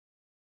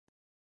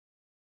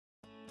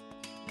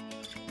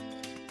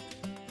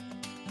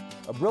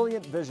A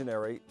brilliant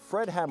visionary,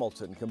 Fred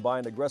Hamilton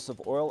combined aggressive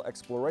oil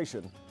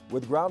exploration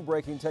with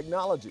groundbreaking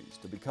technologies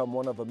to become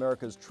one of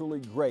America's truly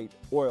great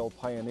oil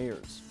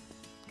pioneers.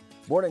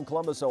 Born in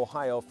Columbus,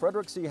 Ohio,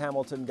 Frederick C.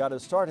 Hamilton got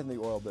his start in the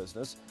oil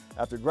business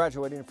after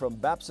graduating from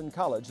Babson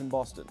College in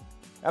Boston.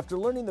 After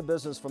learning the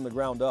business from the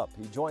ground up,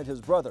 he joined his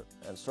brother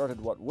and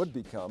started what would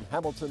become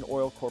Hamilton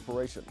Oil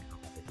Corporation.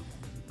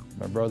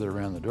 My brother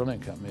ran the drilling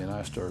company and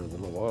I started the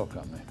little oil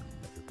company.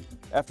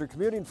 After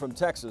commuting from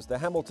Texas, the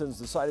Hamiltons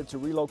decided to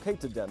relocate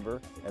to Denver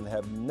and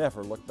have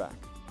never looked back.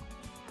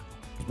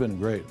 It's been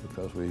great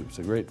because it's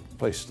a great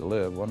place to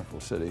live, wonderful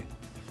city,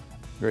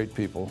 great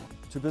people.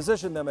 To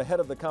position them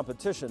ahead of the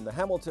competition, the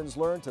Hamiltons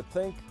learned to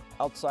think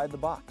outside the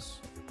box.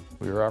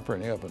 We were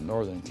operating up in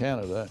northern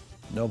Canada.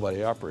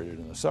 Nobody operated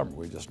in the summer.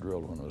 We just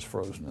drilled when it was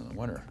frozen in the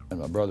winter.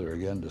 And my brother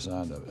again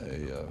designed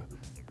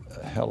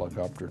a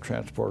helicopter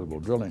transportable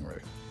drilling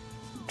rig.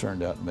 It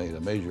turned out and made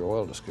a major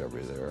oil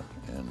discovery there,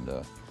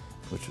 and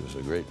which was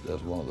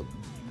that's one of the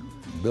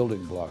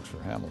building blocks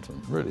for Hamilton.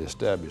 Really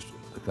established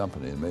the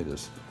company and made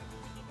us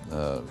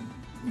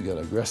get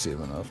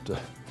aggressive enough to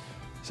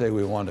say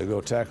we wanted to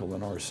go tackle the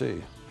North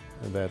Sea.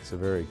 And that's a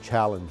very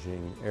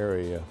challenging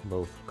area,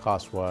 both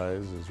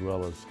cost-wise as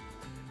well as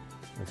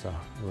it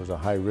was a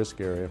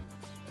high-risk area,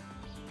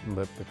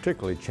 but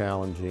particularly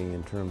challenging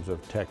in terms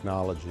of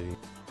technology.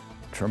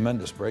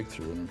 Tremendous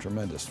breakthrough and a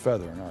tremendous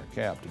feather in our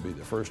cap to be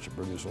the first to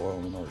produce oil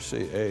in the North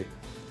Sea, A,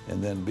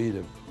 and then B,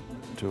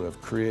 to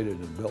have created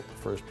and built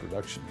the first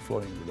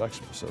floating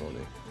production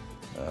facility,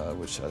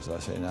 which, as I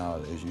say now,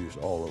 is used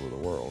all over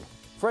the world.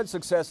 Fred's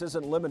success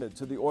isn't limited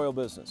to the oil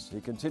business.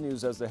 He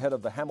continues as the head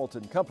of the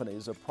Hamilton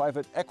Companies, a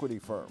private equity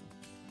firm.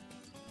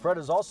 Fred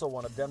is also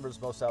one of Denver's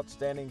most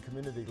outstanding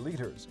community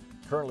leaders.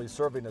 Currently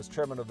serving as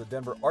chairman of the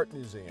Denver Art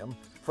Museum,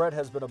 Fred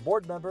has been a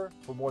board member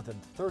for more than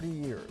 30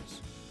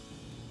 years.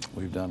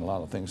 We've done a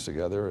lot of things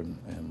together,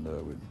 and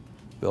we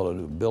built a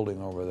new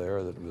building over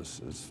there that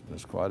was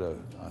quite I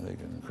think,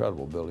 an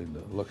incredible building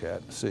to look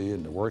at and see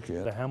and to work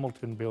in. The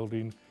Hamilton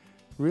building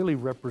really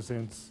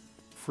represents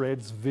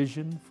Fred's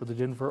vision for the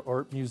Denver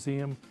Art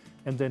Museum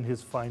and then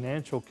his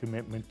financial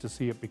commitment to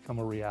see it become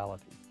a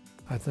reality.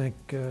 I think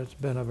it's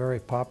been a very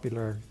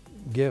popular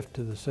gift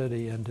to the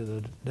city and to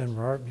the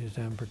Denver Art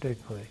Museum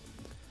particularly.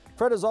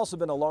 Fred has also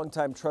been a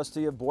longtime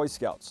trustee of Boy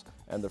Scouts,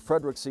 and the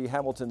Frederick C.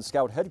 Hamilton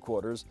Scout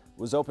Headquarters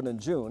was opened in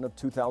June of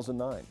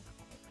 2009.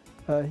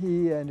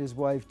 He and his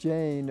wife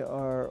Jane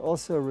are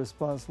also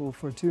responsible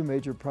for two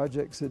major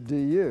projects at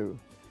DU.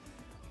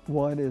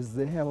 One is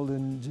the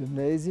Hamilton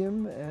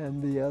Gymnasium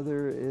and the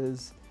other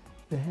is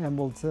the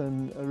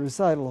Hamilton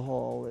Recital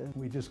Hall.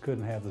 We just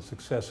couldn't have the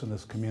success in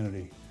this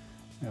community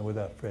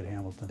without Fred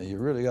Hamilton. You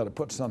really got to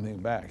put something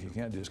back. You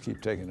can't just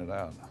keep taking it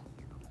out.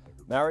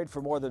 Married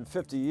for more than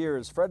 50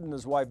 years, Fred and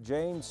his wife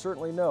Jane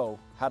certainly know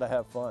how to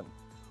have fun.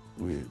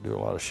 We do a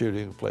lot of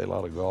shooting, play a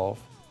lot of golf.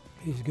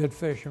 He's a good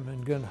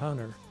fisherman, good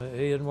hunter.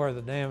 He isn't worth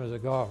a damn as a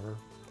golfer.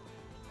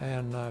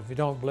 And if you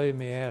don't believe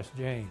me, ask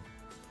Jane.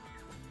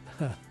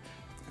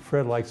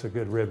 Fred likes a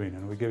good ribbing,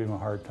 and we give him a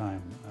hard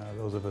time,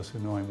 those of us who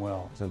know him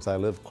well. Since I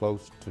live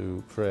close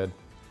to Fred,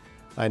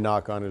 I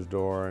knock on his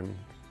door and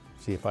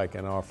see if I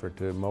can offer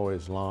to mow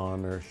his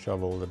lawn or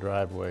shovel the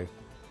driveway.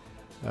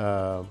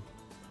 To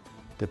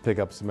pick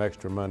up some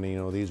extra money. You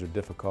know, these are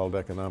difficult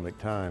economic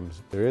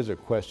times. There is a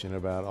question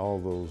about all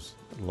those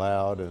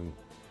loud and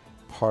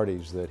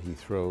parties that he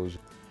throws.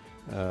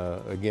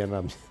 Again,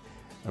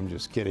 I'm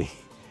just kidding.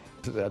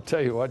 I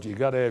tell you what, you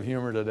got to have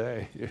humor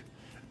today.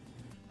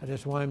 I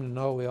just want him to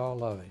know we all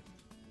love him,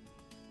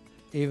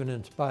 even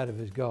in spite of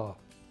his golf.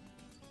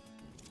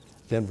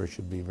 Denver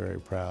should be very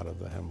proud of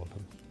the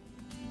Hamilton.